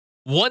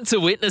Want to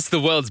witness the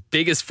world's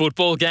biggest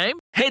football game?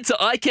 Head to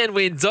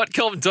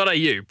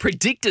iCanWin.com.au,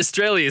 predict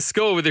Australia's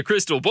score with a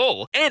crystal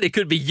ball, and it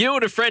could be you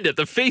and a friend at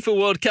the FIFA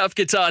World Cup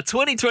Qatar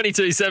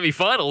 2022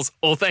 semi-finals,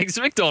 all thanks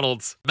to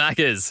McDonald's.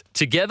 Maccas,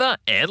 together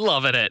and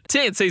loving it.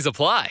 TNCs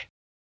apply.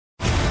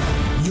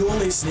 You're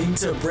listening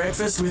to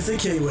Breakfast with the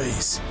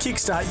Kiwis.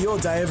 Kickstart your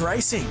day of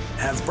racing.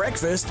 Have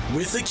breakfast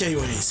with the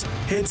Kiwis.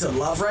 Head to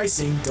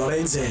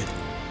loveracing.nz.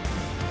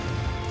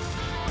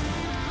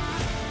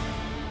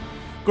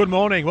 Good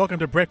morning. Welcome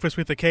to Breakfast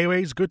with the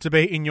Kiwis. Good to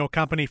be in your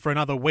company for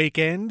another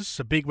weekend.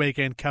 A big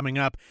weekend coming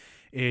up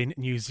in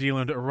New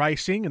Zealand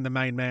racing, and the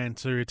main man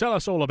to tell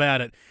us all about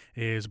it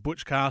is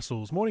Butch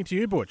Castles. Morning to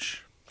you,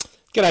 Butch.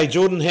 G'day,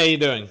 Jordan. How you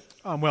doing?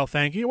 I'm well,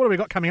 thank you. What have we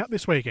got coming up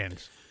this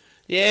weekend?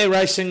 Yeah,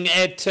 racing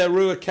at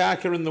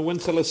Ruakaka in the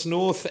Winterless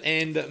North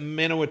and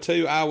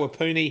Manawatu,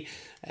 Awapuni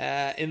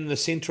in the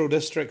Central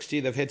Districts. Gee,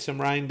 they've had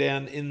some rain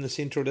down in the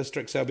Central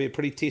Districts, so it'll be a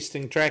pretty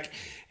testing track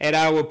at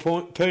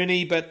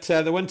Awapuni. But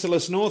the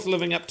Winterless North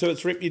living up to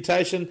its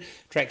reputation.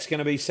 Track's going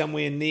to be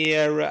somewhere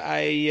near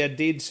a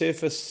dead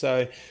surface,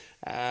 so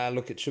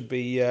look, it should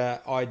be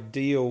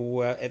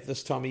ideal at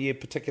this time of year,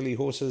 particularly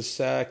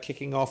horses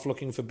kicking off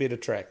looking for better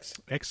tracks.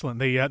 Excellent.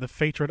 The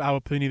feature at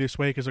Awapuni this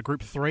week is a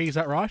Group 3, is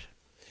that right?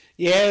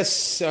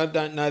 Yes, I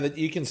don't know that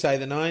you can say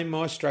the name.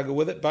 I struggle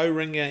with it.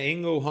 Boehringer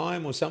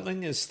Ingelheim or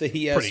something is the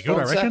Pretty sponsor. Good,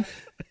 I reckon.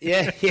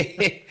 Yeah.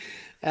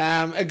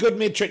 A good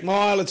metric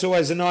mile. It's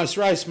always a nice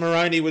race.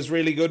 Moroni was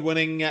really good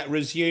winning,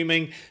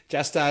 resuming.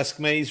 Just Ask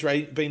Me, he's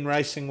been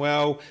racing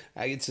well.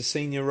 Gets a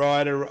senior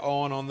rider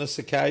on this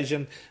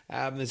occasion.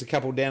 There's a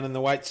couple down in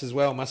the weights as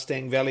well.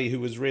 Mustang Valley, who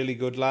was really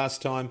good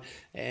last time,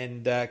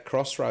 and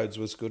Crossroads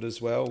was good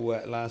as well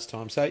last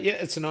time. So, yeah,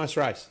 it's a nice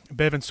race.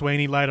 Bevan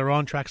Sweeney later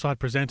on, trackside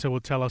presenter, will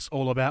tell us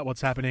all about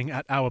what's happening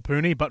at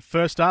Awapuni. But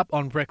first up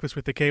on Breakfast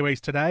with the Kiwis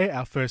today,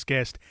 our first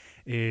guest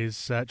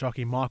is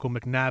jockey Michael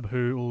McNabb,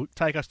 who will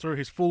take us through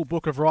his full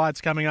book of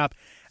rides coming up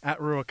at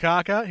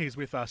Ruakaka. He's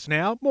with us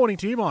now. Morning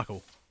to you,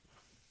 Michael.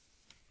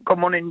 Good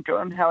morning,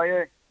 John. How are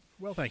you?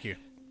 Well, thank you.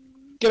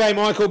 G'day,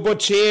 Michael.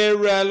 Butch here.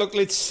 Look,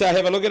 let's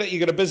have a look at it. You've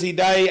got a busy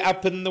day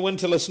up in the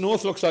Winterless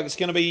North. Looks like it's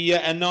going to be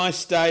a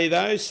nice day,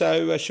 though,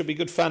 so should be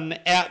good fun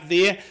out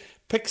there.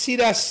 Pixie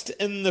Dust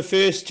in the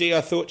first. Gee,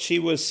 I thought she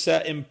was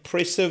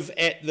impressive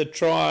at the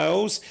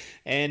trials,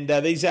 and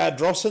these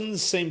Drossens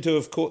seem to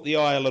have caught the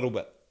eye a little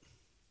bit.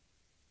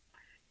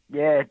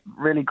 Yeah,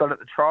 really good at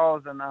the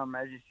trials, and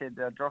as you said,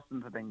 the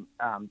Drossens have been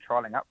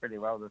trialling up really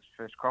well this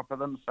first crop of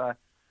them, so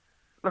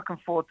looking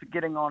forward to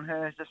getting on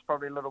her. It's just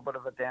probably a little bit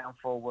of a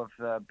downfall with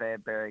the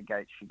bad barrier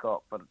gate she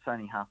got, but it's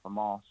only half a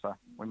mile, so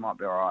we might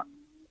be all right.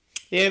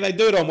 Yeah, they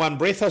do it on one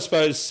breath, I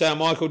suppose,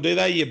 Michael, do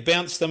they? You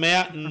bounce them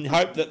out and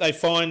hope that they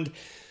find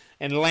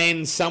and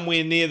land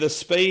somewhere near the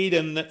speed,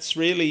 and that's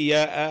really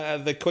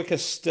the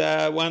quickest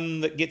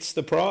one that gets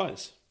the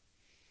prize.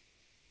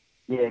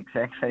 Yeah,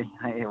 exactly.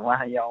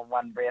 On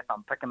one breath,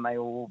 I'm picking they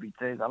all will be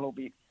too. They'll all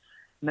be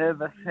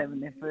nervous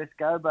having their first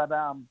go, but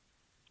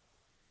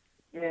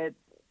yeah,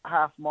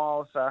 half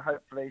mile, so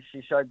hopefully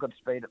she showed good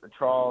speed at the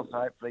trials. So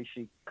hopefully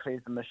she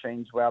clears the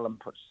machines well and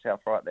puts herself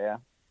right there.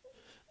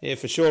 Yeah,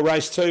 for sure.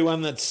 Race 2,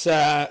 one that's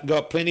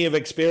got plenty of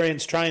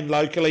experience, trained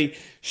locally.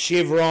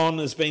 Chevron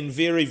has been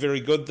very,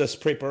 very good this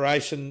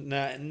preparation,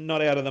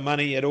 not out of the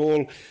money at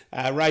all,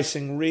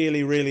 racing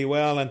really, really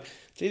well. And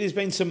gee, there's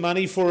been some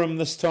money for him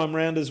this time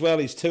round as well.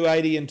 He's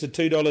 $2.80 into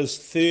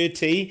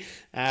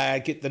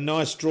 $2.30. Get the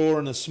nice draw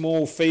in a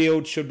small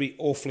field, should be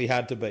awfully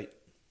hard to beat.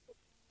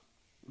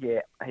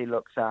 Yeah, he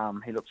looks a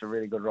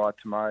really good ride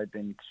tomorrow.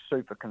 Been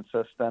super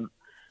consistent.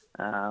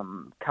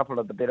 Couple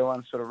of the better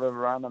ones, sort of River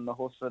Run, and the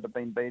horses that have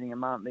been beating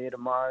him aren't there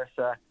tomorrow.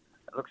 So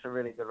it looks a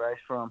really good race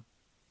for him.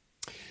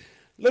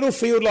 Little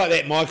field like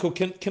that, Michael,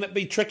 can it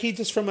be tricky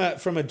just from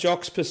a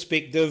jock's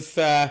perspective?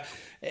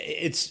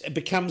 It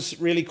becomes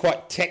really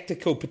quite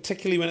tactical,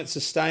 particularly when it's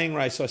a staying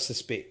race, I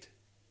suspect.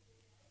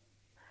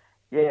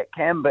 Yeah, it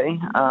can be.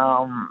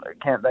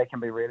 They can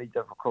be really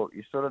difficult.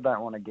 You sort of don't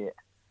want to get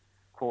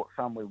caught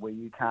somewhere where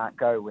you can't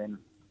go when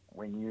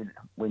you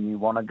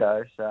want to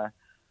go. So,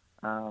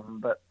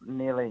 but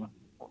nearly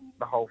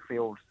the whole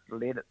field's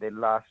led at their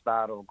last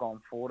start or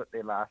gone forward at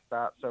their last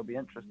start. So it'll be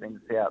interesting to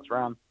see how it's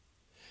run.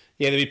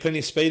 Yeah, there'll be plenty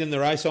of speed in the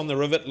race. On the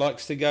Rivet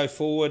likes to go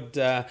forward.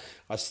 I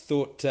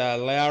thought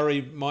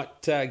Lowry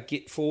might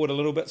get forward a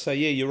little bit. So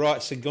yeah, you're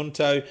right.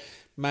 Segundo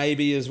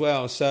maybe as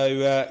well.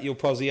 So you'll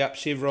posse up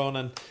Chevron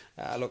and.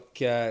 Look,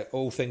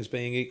 all things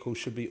being equal,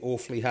 should be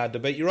awfully hard to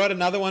beat. You're right,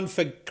 another one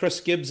for Chris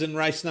Gibbs in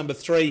race number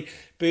 3,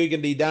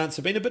 Burgundy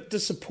Dancer. Been a bit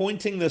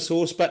disappointing, this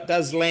horse, but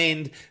does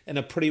land in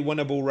a pretty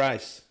winnable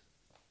race.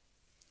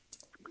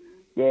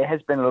 Yeah, it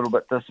has been a little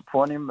bit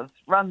disappointing. His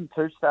run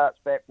 2 starts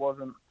back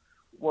wasn't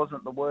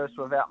the worst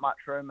without much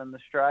room in the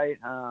straight.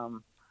 As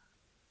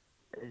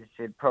you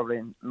said,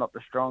 probably not the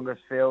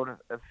strongest field.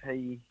 If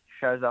he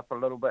shows up a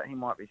little bit, he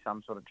might be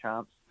some sort of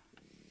chance.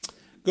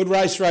 Good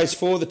race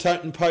 4, the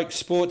Tote and Poke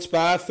Sports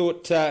Bar.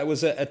 Thought it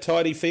was a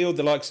tidy field.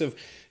 The likes of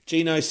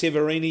Gino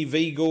Severini,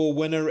 Vigor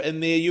winner in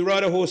there. You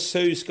ride a horse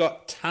who's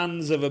got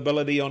tons of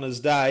ability on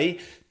his day.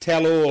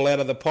 Tell All out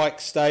of the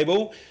Pike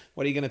stable.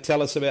 What are you going to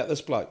tell us about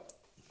this bloke?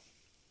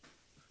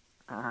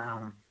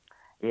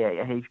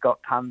 Yeah, he's got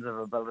tons of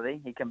ability.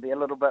 He can be a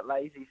little bit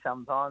lazy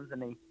sometimes,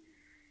 and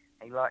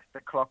he likes to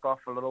clock off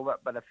a little bit.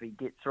 But if he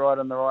gets right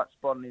in the right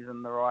spot and he's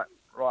in the right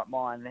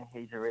mind,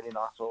 he's a really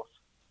nice horse.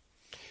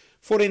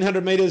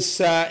 1,400 metres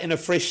in a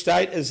fresh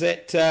state, is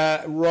that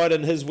right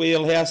in his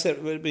wheelhouse?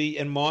 That would be,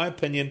 in my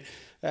opinion,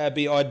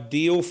 be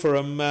ideal for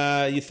him.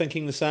 You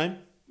thinking the same?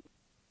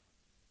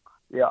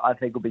 Yeah, I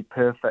think it'll be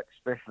perfect,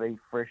 especially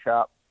fresh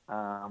up.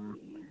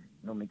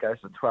 Normally goes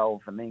to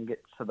 12 and then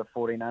gets to the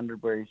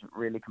 1,400 where he's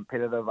really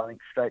competitive. I think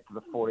straight to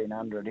the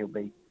 1,400 he'll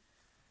be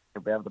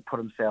able to put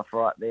himself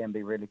right there and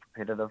be really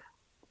competitive.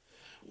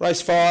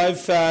 Race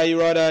 5, you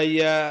ride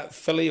a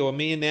filly or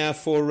mare now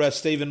for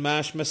Stephen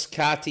Marsh, Miss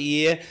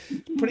Cartier.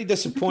 Pretty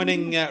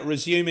disappointing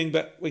resuming,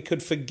 but we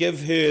could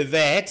forgive her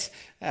that.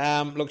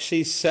 Look,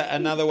 she's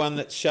another one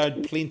that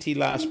showed plenty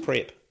last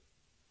prep.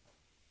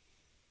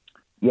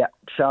 Yeah,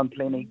 shown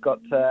plenty.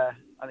 I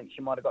think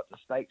she might have got to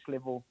stakes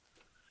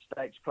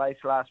place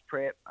last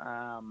prep.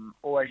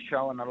 Always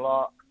showing a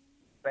lot,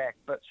 back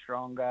a bit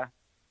stronger.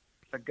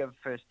 Forgive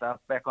first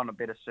up, back on a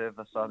better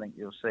surface. I think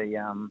you'll see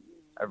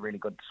a really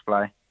good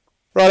display.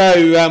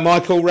 Righto,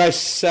 Michael, race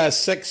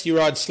 6, you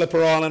ride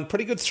Slipper Island.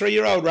 Pretty good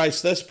 3-year-old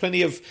race this.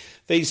 Plenty of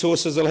these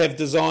horses will have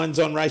designs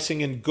on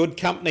racing in good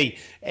company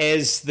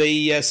as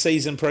the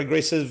season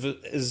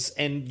progresses.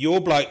 And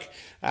your bloke,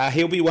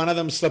 he'll be one of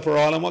them, Slipper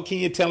Island. What can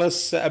you tell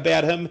us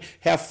about him?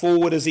 How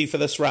forward is he for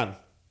this run?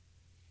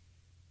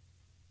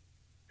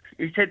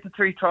 He's had the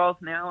 3 trials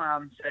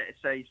now,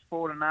 so he's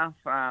forward enough.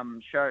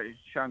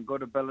 Shown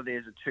good ability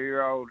as a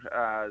 2-year-old.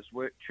 His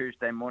work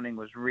Tuesday morning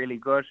was really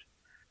good.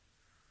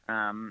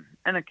 In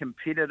a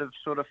competitive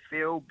sort of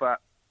feel, but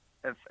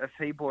if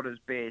he brought his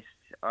best,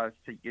 I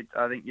think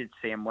you'd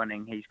see him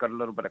winning. He's got a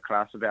little bit of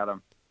class about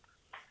him.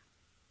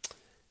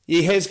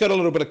 He has got a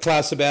little bit of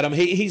class about him.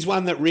 He's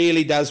one that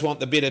really does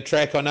want the better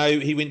track. I know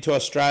he went to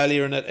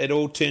Australia and it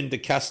all turned to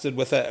custard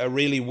with a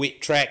really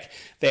wet track,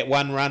 that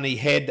one run he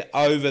had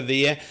over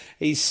there.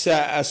 He's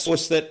a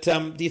horse that,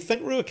 do you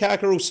think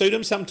Ruakaka will suit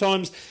him?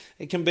 Sometimes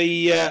it can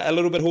be a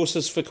little bit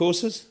horses for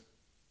courses.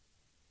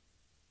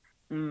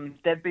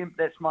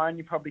 That's my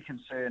only probably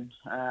concern.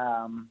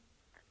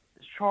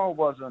 His trial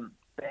wasn't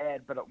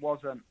bad, but it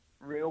wasn't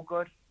real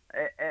good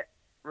at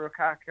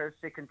Ruakaka's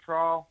second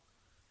trial.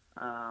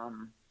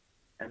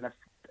 And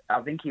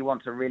I think he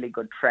wants a really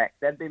good track.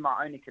 That'd be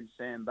my only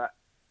concern. But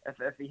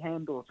if he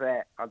handles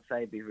that, I'd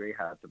say it'd be very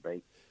hard to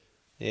beat.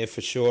 Yeah,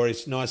 for sure.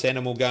 He's a nice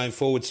animal going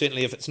forward.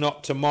 Certainly if it's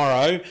not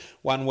tomorrow,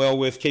 one well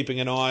worth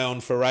keeping an eye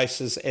on for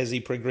races as he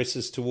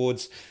progresses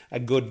towards a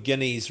good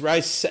Guineas.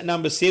 Race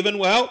number 7,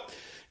 well,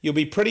 you'll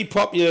be pretty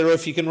popular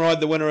if you can ride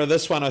the winner of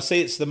this one. I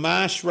see it's the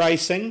Marsh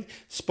Racing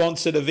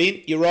sponsored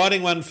event. You're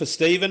riding one for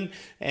Stephen,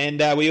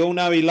 and we all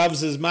know he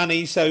loves his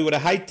money, so he would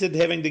have hated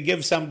having to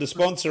give some to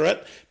sponsor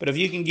it. But if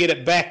you can get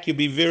it back, you'll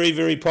be very,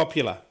 very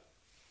popular.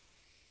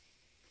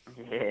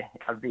 Yeah,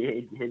 I'd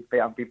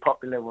be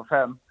popular with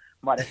him.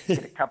 Might have to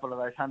get a couple of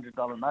those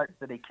 $100 notes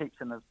that he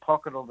keeps in his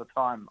pocket all the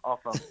time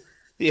off him.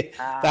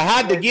 Yeah, they're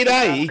hard to get,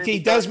 eh? He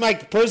does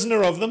make a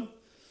prisoner of them.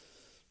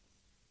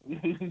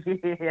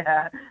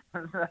 Yeah,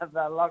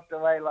 they're locked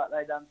away like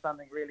they done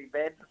something really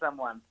bad to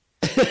someone.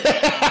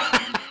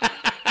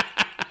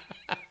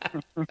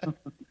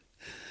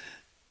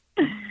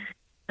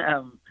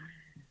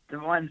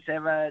 Divine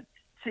Sava,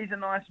 she's a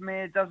nice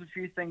mare, does a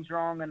few things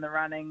wrong in the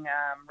running,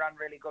 run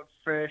really good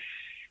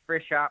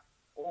fresh up,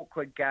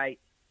 awkward gait,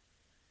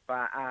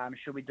 but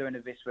she'll be doing her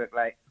best work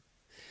late.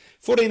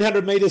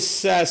 1,400 metres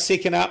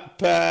second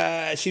up.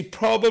 She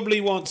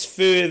probably wants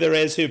further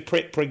as her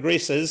prep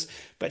progresses,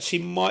 but she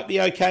might be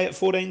okay at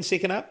 14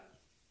 second up.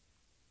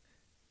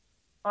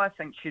 I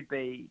think she'd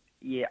be,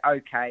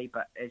 okay,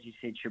 but as you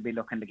said, she'll be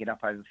looking to get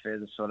up over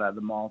further, sort of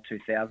the mile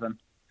 2,000.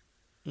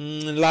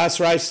 Last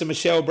race, the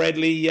Michelle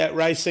Bradley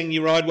Racing.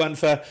 You ride one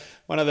for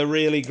one of the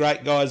really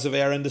great guys of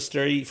our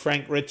industry,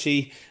 Frank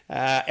Ritchie.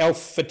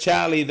 Alpha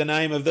Charlie, the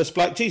name of this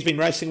bloke. He's been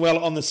racing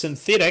well on the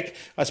synthetic.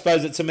 I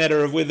suppose it's a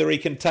matter of whether he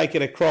can take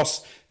it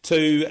across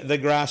to the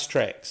grass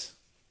tracks.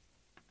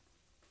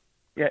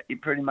 Yeah, you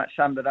pretty much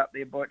summed it up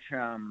there, Butch.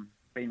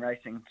 Been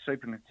racing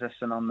super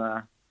consistent on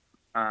the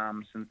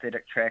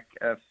synthetic track.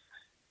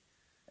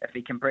 If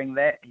he can bring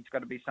that, he's got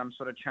to be some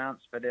sort of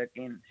chance. But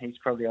again, he's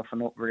probably off a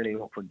really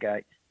awkward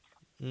gate.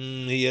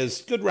 He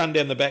is. Good run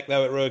down the back,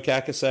 though, at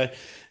Ruakaka, so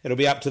it'll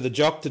be up to the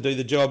jock to do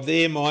the job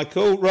there,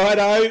 Michael.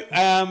 Righto,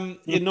 a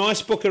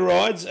nice book of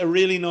rides, a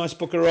really nice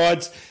book of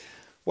rides.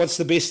 What's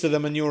the best of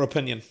them, in your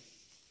opinion?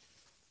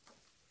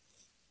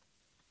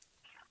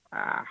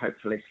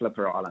 Hopefully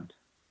Slipper Island.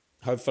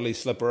 Hopefully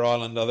Slipper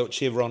Island. I thought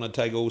Chevron would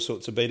take all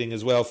sorts of beating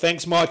as well.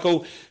 Thanks,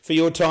 Michael, for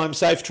your time.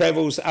 Safe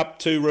travels up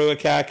to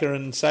Ruakaka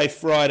and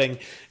safe riding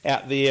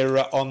out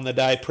there on the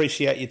day.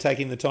 Appreciate you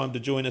taking the time to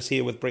join us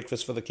here with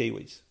Breakfast for the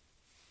Kiwis.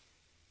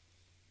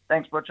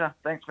 Thanks, Butcher.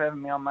 Thanks for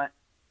having me on, mate.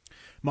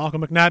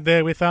 Michael McNabb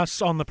there with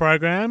us on the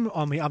program.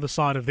 On the other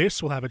side of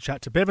this, we'll have a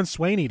chat to Bevan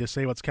Sweeney to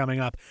see what's coming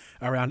up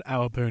around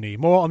Awapuni.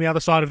 More on the other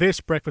side of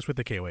this, Breakfast with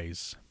the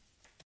Kiwis.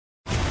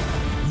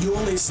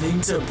 You're listening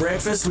to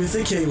Breakfast with the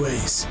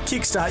Kiwis.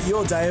 Kickstart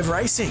your day of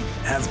racing.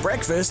 Have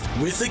breakfast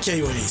with the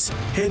Kiwis.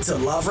 Head to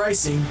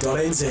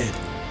loveracing.nz.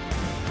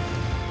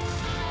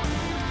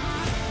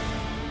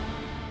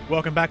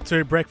 Welcome back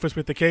to Breakfast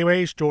with the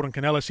Kiwis. Jordan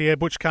Canellis here.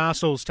 Butch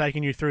Castle's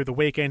taking you through the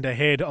weekend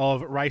ahead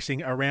of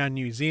racing around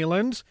New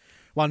Zealand.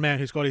 One man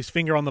who's got his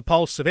finger on the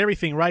pulse of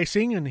everything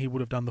racing, and he would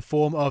have done the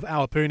form of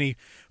Awapuni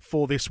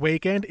for this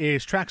weekend,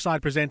 is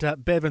trackside presenter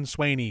Bevan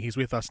Sweeney. He's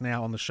with us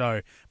now on the show.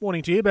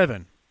 Morning to you,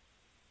 Bevan.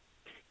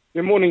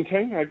 Good morning,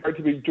 team. Great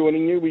to be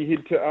joining you. We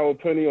head to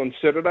Awapuni on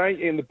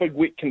Saturday, and the big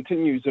wet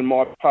continues in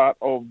my part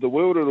of the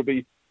world. It'll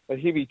be a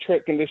heavy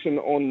track condition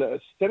on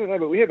Saturday,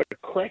 but we have a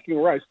cracking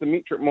race. The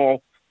metric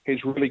mile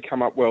has really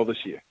come up well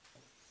this year.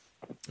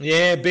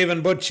 Yeah,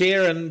 Bevan Butch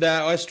here, and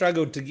I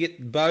struggled to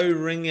get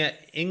Boehringer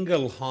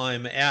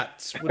Ingelheim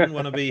out. Wouldn't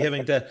want to be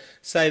having to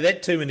say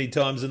that too many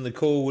times in the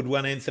call, would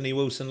one Anthony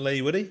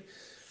Wilson-Lee, would he?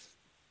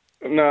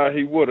 No,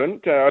 he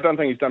wouldn't. I don't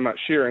think he's done much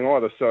sharing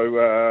either.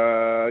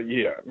 So,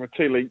 yeah,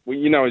 Matili, well,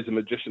 you know he's a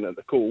magician at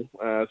the call,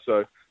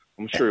 so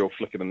I'm sure he'll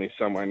flick it in there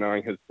some way,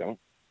 knowing his talent.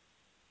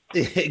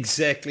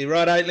 Exactly.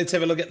 Righto, let's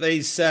have a look at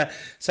these,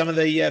 some of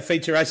the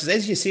feature races.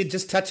 As you said,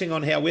 just touching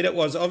on how wet it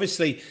was,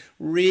 obviously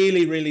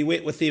really, really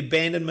wet with the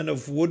abandonment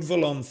of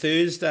Woodville on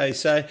Thursday.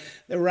 So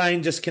the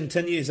rain just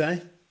continues, eh?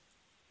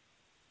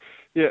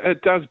 Yeah,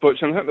 it does,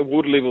 Butch. And I think the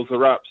water levels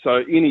are up, so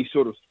any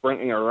sort of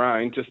sprinkling of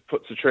rain just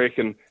puts the track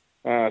in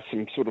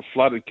some sort of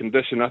flooded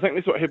condition. I think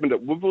that's what happened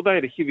at Woodville. They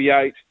had a heavy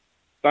 8.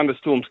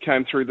 Thunderstorms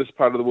came through this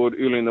part of the world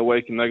early in the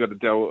week, and they got a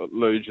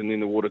deluge, and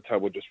then the water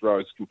table just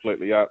rose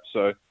completely up.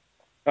 So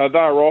they're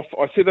off.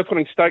 I see they're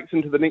putting stakes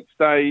into the next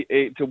day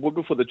to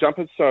Woodville for the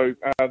jumpers, so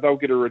they'll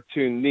get a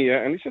return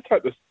there. And let's just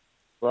hope this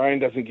rain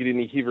doesn't get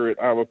any heavier at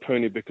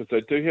Awapuni, because they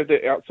do have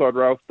that outside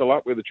rail still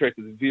up where the track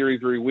is very,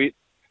 very wet.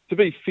 To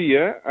be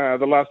fair,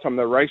 the last time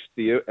they raced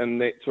there in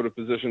that sort of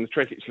position, the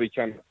track actually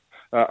came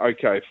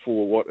okay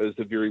for what is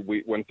a very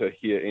wet winter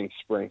here in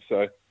spring.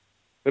 So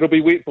it'll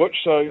be wet, Butch,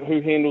 so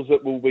who handles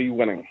it will be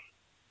winning.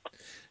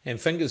 And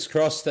fingers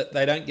crossed that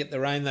they don't get the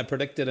rain they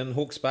predicted in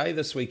Hawke's Bay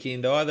this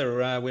weekend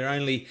either. We're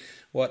only,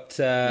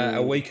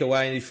 a week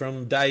away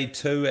from day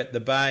 2 at the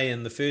Bay,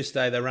 and the first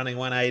day they're running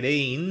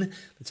 1:18.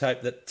 Let's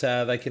hope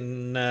that they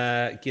can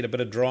get a bit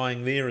of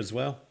drying there as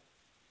well.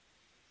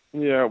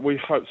 Yeah, we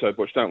hope so,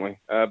 Butch, don't we?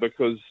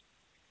 Because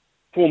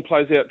form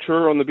plays out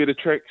truer on the better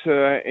tracks,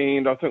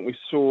 and I think we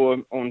saw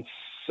on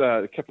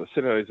a couple of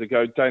Saturdays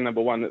ago, day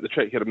number 1, that the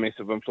track had a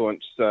massive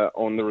influence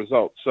on the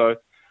results. So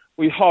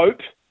we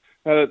hope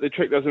that the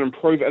track doesn't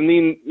improve. And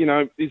then,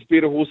 there's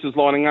better horses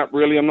lining up,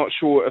 really. I'm not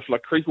sure if La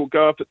Creek will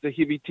go if it's a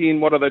heavy 10.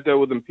 What do they do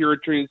with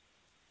Imperatriz?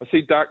 I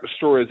see Dark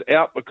Destroyer's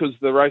out because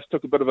the race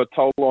took a bit of a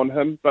toll on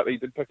him, but he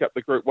did pick up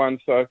the Group 1.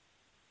 So,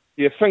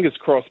 yeah, fingers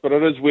crossed. But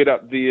it is wet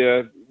up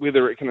there.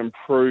 Whether it can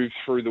improve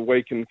through the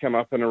week and come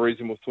up in a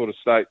reasonable sort of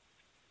state,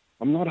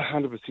 I'm not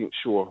 100%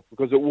 sure,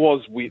 because it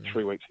was wet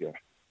 3 weeks ago.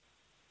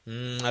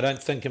 I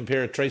don't think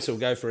Imperatriz will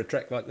go for a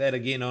track like that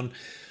again on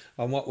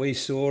what we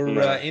saw.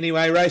 No.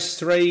 Anyway, race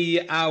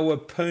 3,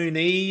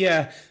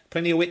 Awapuni.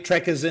 Plenty of wet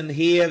trackers in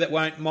here that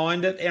won't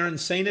mind it. Aaron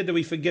Cena, do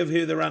we forgive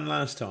her the run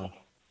last time?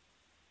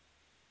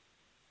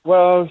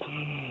 Well,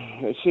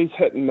 she's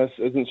hit and miss,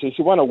 isn't she?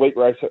 She won a week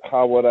race at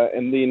Harwater,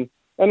 and then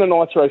in a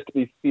nice race, to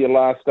be fair,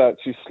 last start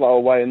she's slow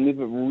away and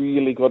never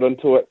really got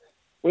into it.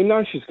 We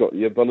know she's got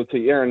the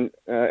ability. Ellen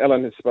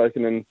has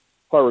spoken in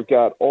high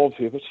regard of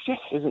her, but she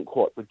just hasn't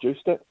quite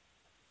produced it.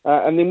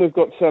 And then we've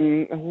got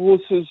some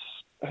horses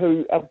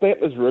who are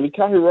battlers, really.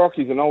 Kahu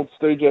Rocky's an old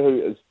stooger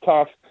who is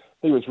tough.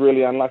 He was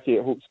really unlucky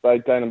at Hawke's Bay,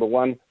 day number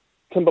 1.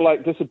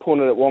 Timberlake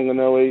disappointed at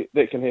Wanganui.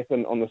 That can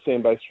happen on the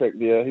sand-based track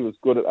there. He was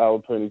good at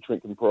Awapuni,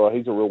 Trenton Pryor.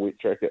 He's a real wet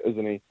tracker,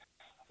 isn't he,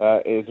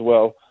 as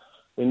well?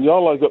 And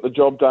Yolo got the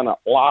job done at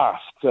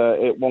last,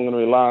 at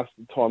Wanganui last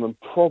time, and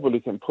probably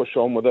can push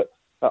on with it.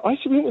 I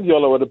actually went with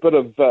Yolo at a bit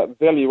of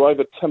value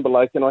over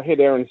Timberlake, and I had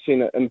Aaron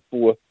Senna in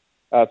for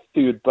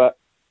third, but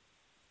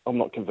I'm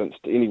not convinced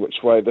any which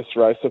way this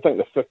race. I think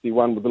the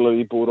 51 with the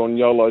Lily board on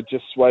Yolo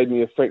just swayed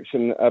me a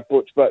fraction,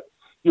 Butch. But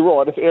you're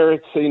right, if Aaron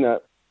Senna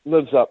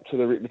lives up to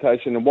the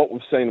reputation and what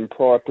we've seen in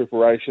prior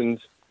preparations,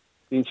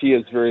 then she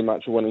has very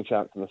much a winning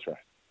chance in this race.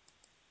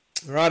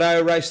 Righto,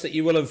 a race that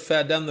you will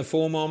have done the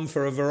form on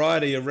for a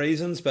variety of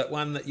reasons, but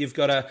one that you've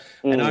got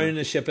an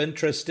ownership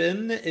interest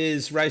in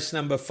is race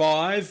number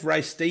 5,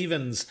 Ray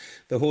Stevens,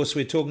 the horse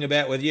we're talking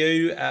about with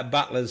you.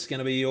 Butler's going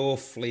to be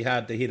awfully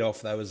hard to hit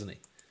off, though, isn't he?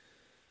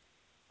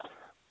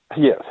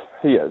 He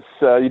is.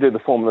 You do the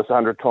formula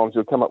 100 times,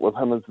 you'll come up with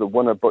him as the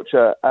winner,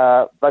 Butcher.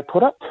 They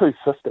put up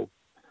 250.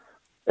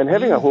 And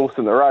having a horse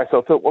in the race,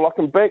 I thought, well, I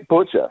can back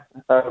Butcher,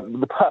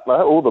 the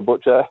Butler or the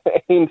Butcher,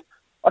 and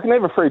I can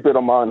have a free bet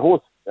on my own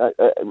horse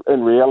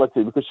in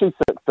reality, because she's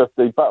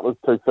 650, Butler's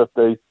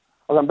 250.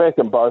 I can back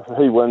them both. If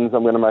he wins,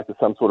 I'm going to make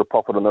some sort of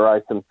profit in the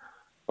race, and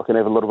I can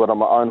have a little bit on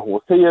my own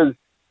horse. He is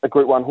a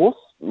Group 1 horse.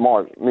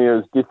 my mare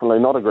is definitely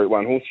not a Group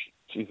 1 horse.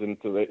 She's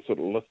into that sort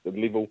of listed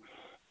level,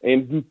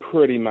 and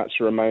pretty much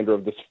the remainder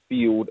of this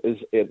field is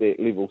at that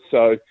level.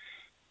 So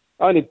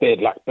only bad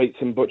luck beats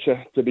him,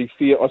 Butcher, to be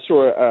fair. I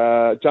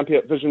saw a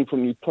jump-out vision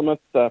from New Plymouth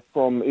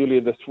from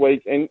earlier this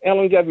week, and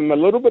Alan gave him a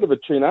little bit of a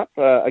tune-up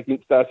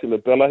against Darcy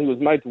Labella. He was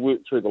made to work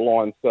through the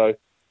line, so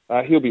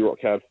he'll be rock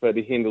hard fit.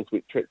 He handles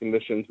wet track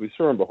conditions. We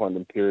saw him behind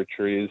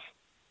Imperatriz.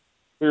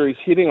 Where he's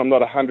heading, I'm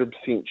not 100%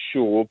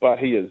 sure, but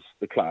he is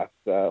the class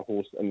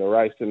horse in the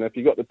race. And if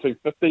you got the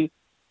 250,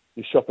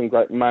 you're shopping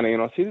great money.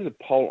 And I see there's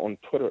a poll on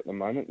Twitter at the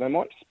moment. They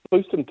might just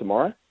boost him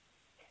tomorrow,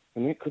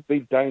 and that could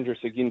be dangerous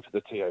again for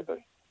the TAB.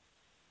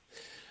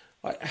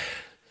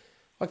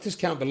 I just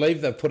can't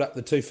believe they've put up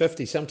the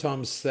 250.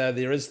 Sometimes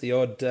there is the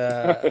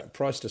odd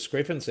price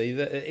discrepancy.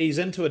 He's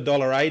into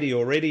 $1.80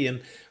 already,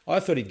 and I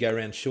thought he'd go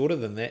around shorter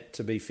than that,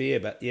 to be fair.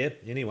 But yeah,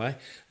 anyway,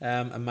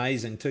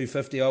 amazing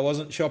 250. I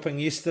wasn't shopping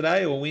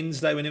yesterday or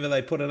Wednesday whenever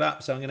they put it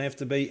up, so I'm going to have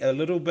to be a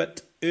little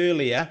bit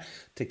earlier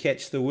to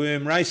catch the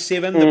worm. Race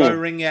 7, the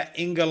Boehringer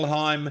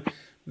Ingelheim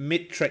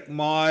Metric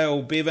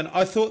Mile. Bevan,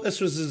 I thought this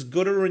was as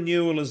good a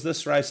renewal as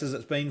this race as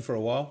it's been for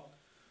a while.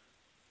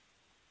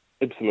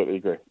 Absolutely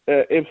agree.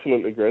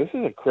 Absolutely agree. This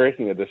is a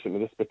cracking addition to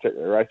this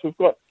particular race. We've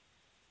got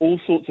all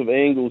sorts of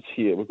angles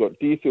here. We've got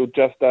Deerfield,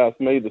 Just Ask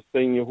Me, the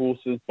senior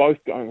horses, both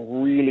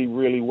going really,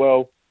 really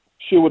well.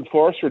 Sherwood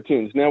Forest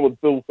returns now with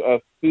Bill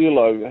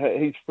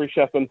Furlow. He's fresh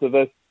up into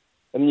this.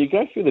 And you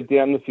go further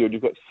down the field,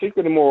 you've got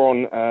Secret and More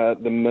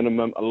on the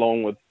minimum,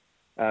 along with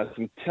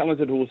some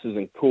talented horses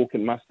in Cork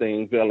and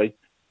Mustang Valley.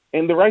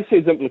 And the race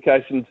has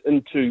implications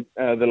into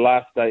the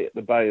last day at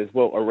the Bay as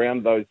well,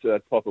 around those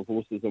type of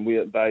horses and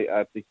where they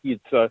are to head.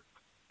 So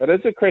it is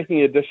a cracking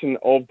edition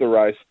of the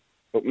race.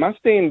 But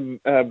Mustang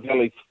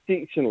Valley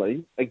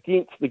sectionally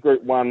against the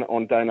Group 1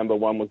 on day number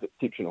 1 was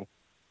exceptional.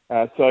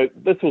 So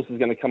this horse is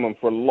going to come in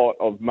for a lot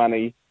of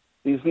money.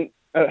 There's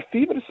a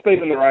fair bit of speed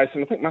in the race,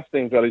 and I think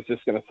Mustang Valley's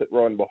just going to sit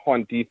right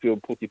behind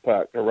Deerfield, Pookie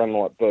Park, a run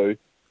like Boo.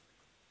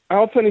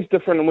 Alpine is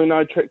different, and we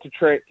know track to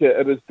track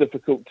it is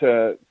difficult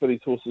for these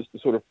horses to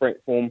sort of frank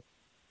form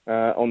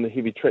on the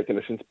heavy track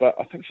conditions, but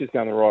I think she's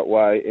going the right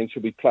way, and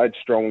she'll be played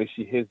strongly.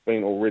 She has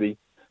been already.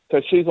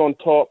 So she's on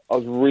top. I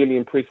was really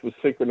impressed with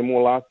Secret and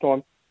More last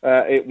time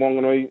at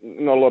Wanganui.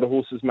 Not a lot of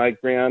horses made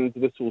ground.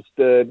 This horse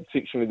did,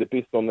 sectionally the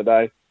best on the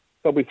day.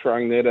 I'll be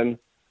throwing that in.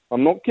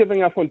 I'm not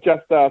giving up on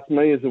Just Ask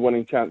Me as a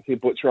winning chance here,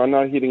 Butcher. I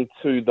know heading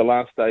to the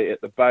last day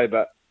at the Bay,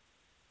 but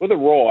with a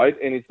ride,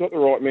 and he's got the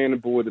right man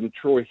aboard, and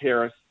Troy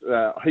Harris,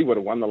 he would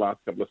have won the last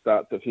couple of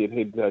starts if he had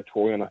had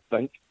Troy on, I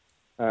think.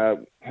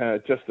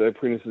 Just the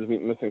apprentices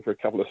went missing for a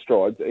couple of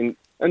strides. And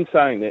in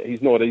saying that,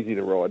 he's not easy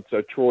to ride.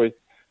 So Troy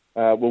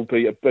will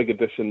be a big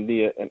addition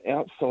there. And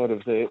outside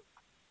of that,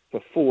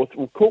 for fourth,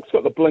 well, Cork's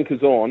got the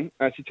blinkers on.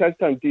 She chased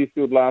home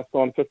Deerfield last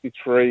time,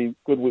 53,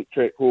 good wet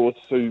track horse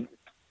who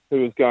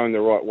was going the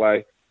right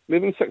way.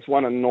 11, 6,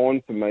 1 and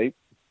 9 for me.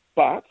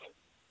 But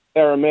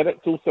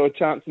Aromatic's also a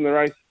chance in the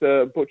race,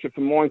 Butcher,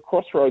 for mine.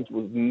 Crossroads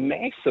was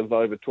massive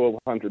over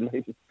 1,200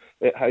 metres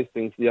at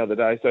Hastings the other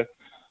day. So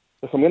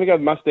if I'm going to go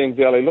with Mustang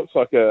Valley, looks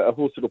like a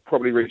horse that will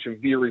probably reach a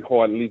very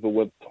high level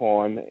with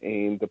time.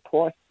 And the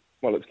price,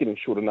 well, it's getting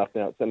short enough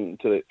now. It's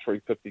into that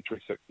 350,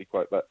 360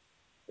 quote. But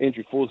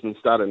Andrew Forsman's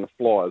starting to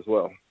fly as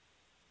well.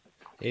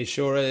 He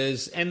sure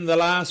is. And the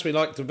last, we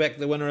like to back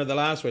the winner of the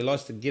last. We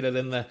like to get it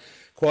in the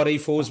Quad E.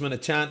 Forsman a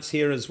chance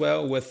here as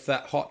well with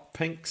Hot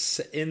Pinks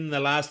in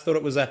the last. Thought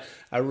it was a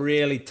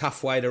really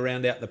tough way to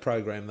round out the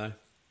program, though.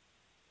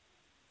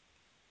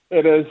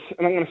 It is,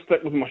 and I'm going to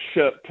stick with my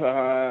ship.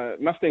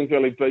 Mustang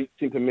Valley beat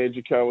Centre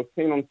Magico. I was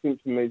keen on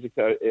Centre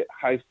Magico at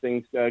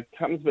Hastings.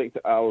 Comes back to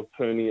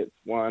Awapuni. It's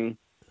won.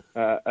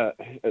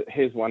 It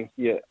has one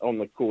here on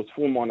the course.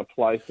 4 minor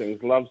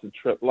placings. Loves the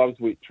trip. Loves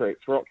wet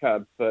tracks. Rock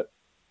hard fit.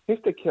 Has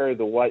to carry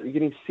the weight. You're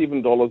getting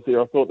 $7 there.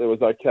 I thought that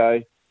was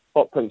okay.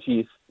 Hot Pinch,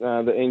 yes.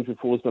 The Andrew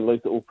Forsman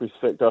leads the all-press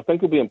factor. I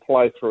think he'll be in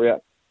play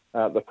throughout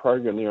the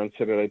program there on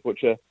Saturday,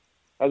 Butcher.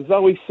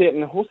 Zoe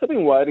Satin, a horse I've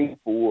been waiting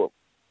for.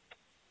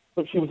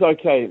 But she was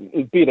okay,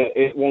 better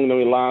at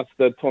Wanganui last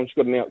time. She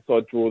got an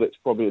outside draw. That's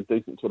probably a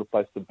decent sort of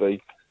place to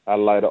be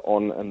later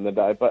on in the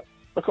day. But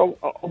look,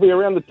 I'll be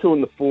around the 2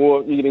 and the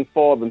 4. You're getting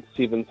 5 and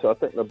 7, so I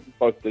think they're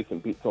both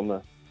decent bets on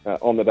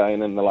the day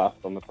and then the last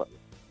on the program.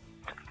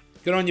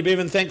 Good on you,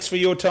 Bevan. Thanks for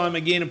your time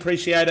again.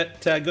 Appreciate it.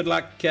 Good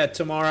luck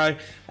tomorrow.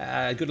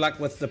 Good luck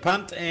with the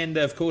punt and,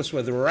 of course,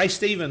 with Ray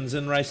Stevens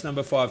in race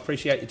number 5.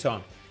 Appreciate your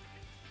time.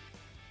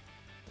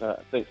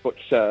 Thanks,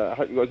 Butch. I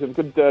hope you guys have a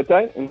good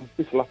day and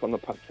best of luck on the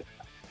punt.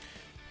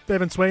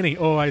 Bevan Sweeney,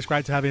 always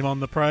great to have him on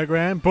the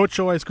program. Butch,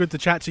 always good to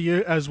chat to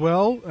you as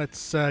well.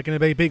 It's going to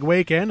be a big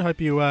weekend.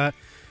 Hope you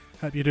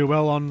do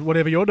well on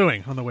whatever you're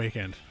doing on the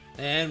weekend.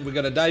 And we've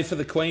got a day for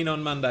the Queen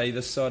on Monday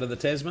this side of the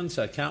Tasman,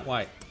 so can't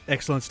wait.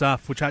 Excellent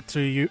stuff. We'll chat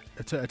to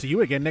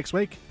you again next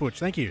week. Butch,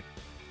 thank you.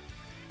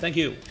 Thank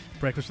you.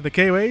 Breakfast with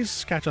the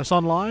Kiwis. Catch us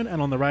online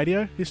and on the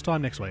radio this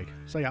time next week.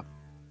 See ya.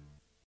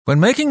 When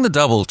making the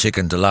double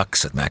chicken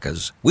deluxe at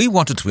Macca's, we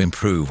wanted to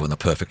improve on the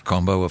perfect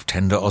combo of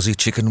tender Aussie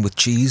chicken with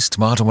cheese,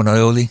 tomato and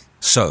aioli.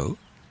 So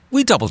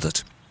we doubled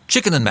it.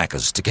 Chicken and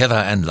Macca's, together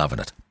and loving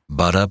it.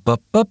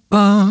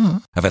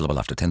 Ba-da-ba-ba-ba. Available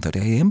after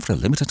 10:30am for a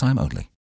limited time only.